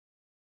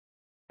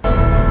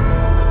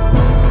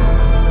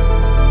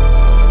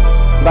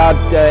About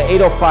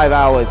 8:05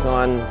 hours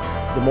on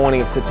the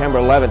morning of September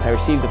 11th, I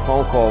received a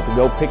phone call to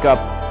go pick up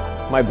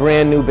my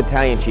brand new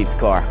battalion chief's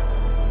car.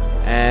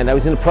 And I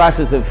was in the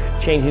process of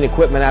changing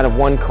equipment out of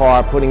one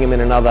car, putting him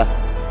in another.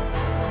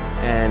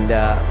 And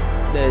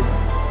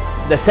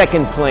the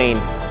second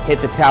plane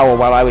hit the tower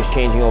while I was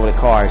changing over the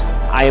cars.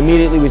 I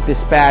immediately was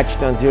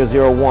dispatched on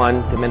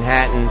 001 to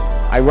Manhattan.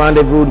 I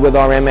rendezvoused with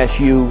our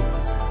MSU.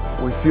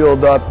 We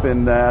fueled up,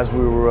 and as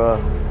we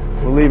were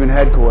leaving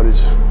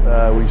headquarters,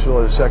 we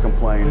saw the second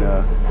plane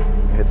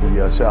hit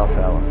the South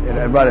Tower.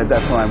 And right at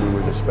that time, we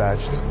were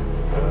dispatched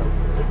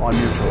on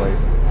mutual aid.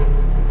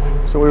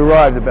 So we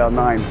arrived about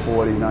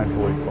 9:40,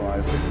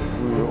 9:45.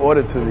 We were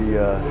ordered to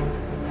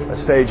the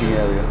staging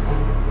area,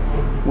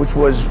 which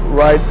was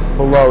right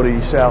below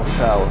the South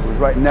Tower. It was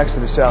right next to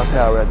the South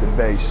Tower at the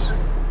base.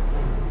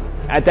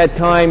 At that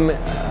time,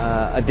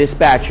 a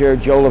dispatcher,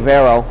 Joe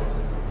Lavero,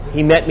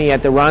 he met me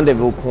at the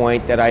rendezvous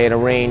point that I had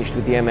arranged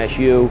with the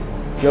MSU.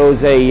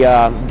 Joe's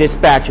a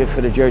dispatcher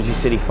for the Jersey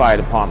City Fire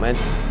Department.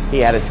 He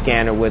had a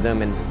scanner with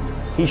him, and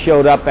he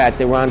showed up at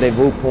the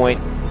rendezvous point.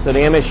 So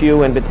the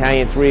MSU and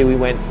Battalion 3, we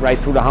went right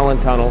through the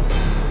Holland Tunnel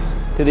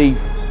to the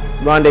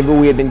rendezvous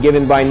we had been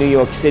given by New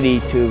York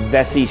City to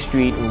Vesey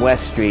Street and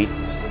West Street,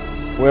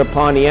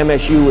 whereupon the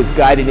MSU was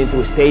guided into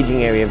a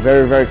staging area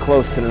very, very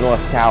close to the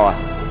North Tower.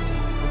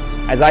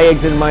 As I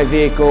exited my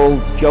vehicle,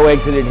 Joe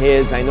exited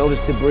his. I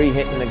noticed debris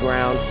hitting the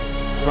ground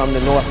from the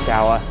North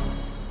Tower,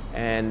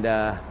 and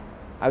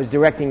I was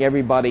directing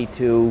everybody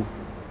to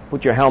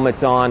put your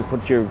helmets on,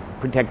 put your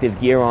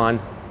protective gear on,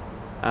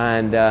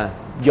 and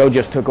Joe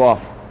just took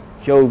off.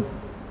 Joe,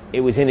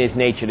 it was in his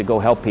nature to go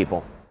help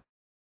people.